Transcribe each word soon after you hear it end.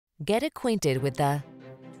Get acquainted with the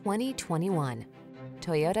 2021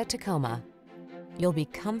 Toyota Tacoma. You'll be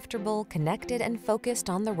comfortable, connected, and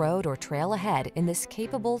focused on the road or trail ahead in this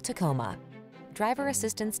capable Tacoma. Driver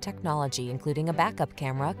assistance technology, including a backup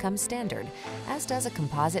camera, comes standard, as does a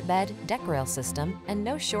composite bed, deck rail system, and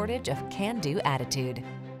no shortage of can-do attitude.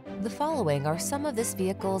 The following are some of this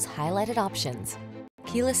vehicle's highlighted options: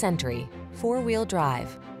 keyless entry, four-wheel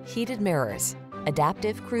drive, heated mirrors,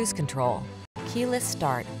 adaptive cruise control, keyless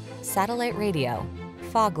start, satellite radio,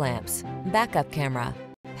 fog lamps, backup camera,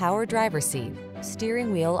 power driver seat,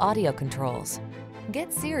 steering wheel audio controls.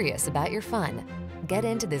 Get serious about your fun. Get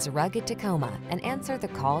into this rugged Tacoma and answer the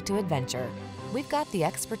call to adventure. We've got the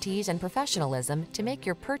expertise and professionalism to make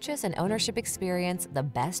your purchase and ownership experience the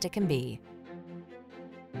best it can be.